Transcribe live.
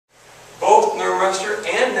neuromuscular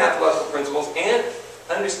and pathological principles and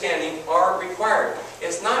understanding are required.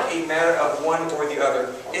 It's not a matter of one or the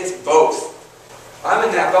other. It's both. I'm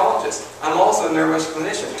a nephrologist. I'm also a neuromuscular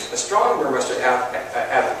clinician, a strong neuromuscular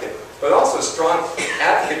advocate, but also a strong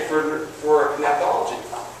advocate for nephrology.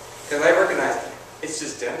 Because I recognize it's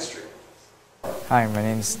just dentistry. Hi, my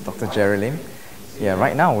name is Dr. Jerry Lim. Yeah,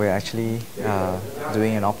 right now we're actually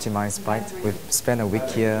doing an optimized bite. We've spent a week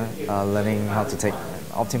here learning how to take an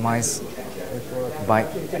optimized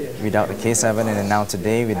bite without the K7, and then now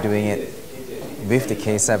today we're doing it with the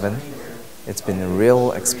K7. It's been a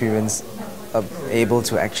real experience of able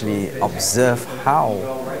to actually observe how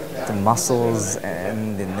the muscles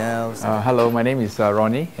and the nerves. Hello, my name is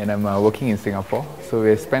Ronnie and I'm working in Singapore. So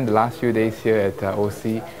we spent the last few days here at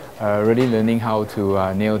OC really learning how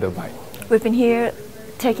to nail the bite. We've been here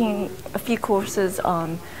taking a few courses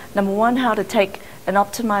on, number one, how to take an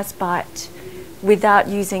optimized bite without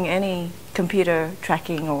using any computer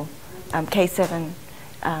tracking or K7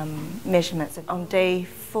 measurements. On day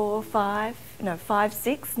 5,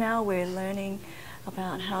 6 now, we're learning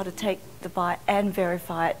about how to take the bite and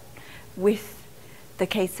verify it with the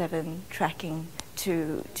K7 tracking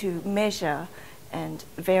to measure and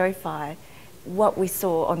verify what we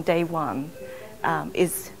saw on day 1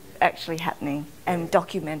 is actually happening and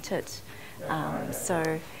document it.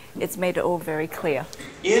 So it's made it all very clear.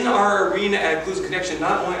 In our arena at Occlusion Connection,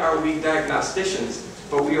 not only are we diagnosticians,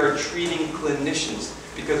 but we are treating clinicians,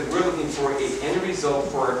 because we're looking for an end result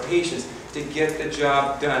for our patients to get the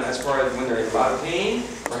job done as far as when they're in a lot of pain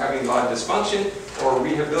or having a lot of dysfunction or a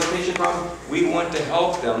rehabilitation problem. We want to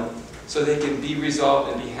help them so they can be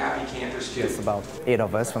resolved and be happy campers too. It's about 8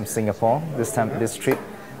 of us from Singapore this trip.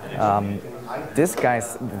 These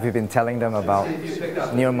guys, we've been telling them about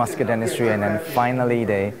neuromuscular dentistry, and then finally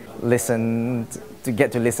they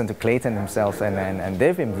get to listen to Clayton himself, and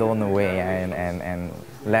they've been blown away and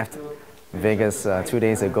left Vegas 2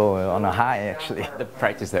 days ago on a high, actually. The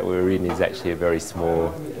practice that we're in is actually a very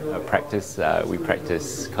small practice. We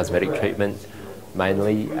practice cosmetic treatment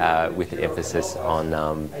mainly with an emphasis on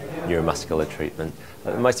neuromuscular treatment.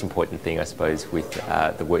 The most important thing, I suppose, with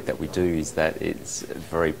the work that we do is that it's a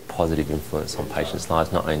very positive influence on patients'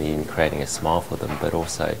 lives, not only in creating a smile for them, but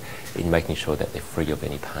also in making sure that they're free of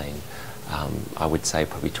any pain. I would say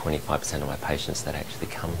probably 25% of my patients that actually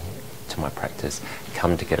come to my practice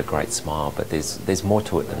come to get a great smile, but there's more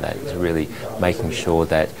to it than that. It's really making sure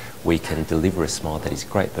that we can deliver a smile that is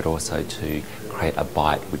great, but also to create a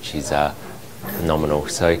bite which is phenomenal.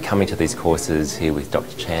 So coming to these courses here with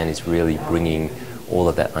Dr. Chan is really bringing all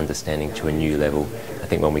of that understanding to a new level. I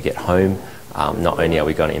think when we get home, not only are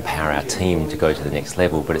we going to empower our team to go to the next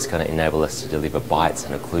level, but it's going to enable us to deliver bites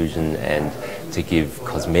and occlusion and to give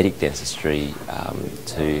cosmetic dentistry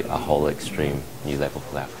to a whole extreme new level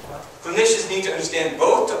for our Clinicians need to understand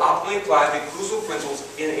both to optimally apply the occlusal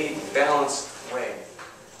principles in a balanced way.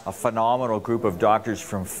 A phenomenal group of doctors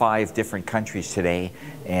from 5 different countries today,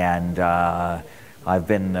 and I've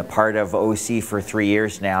been a part of OC for 3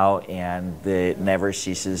 years now, and it never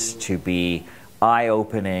ceases to be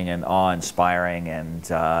eye-opening and awe-inspiring, and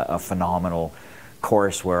a phenomenal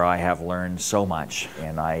course where I have learned so much.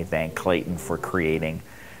 And I thank Clayton for creating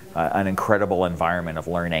an incredible environment of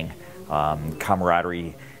learning,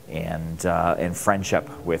 camaraderie, and friendship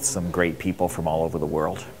with some great people from all over the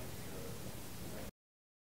world.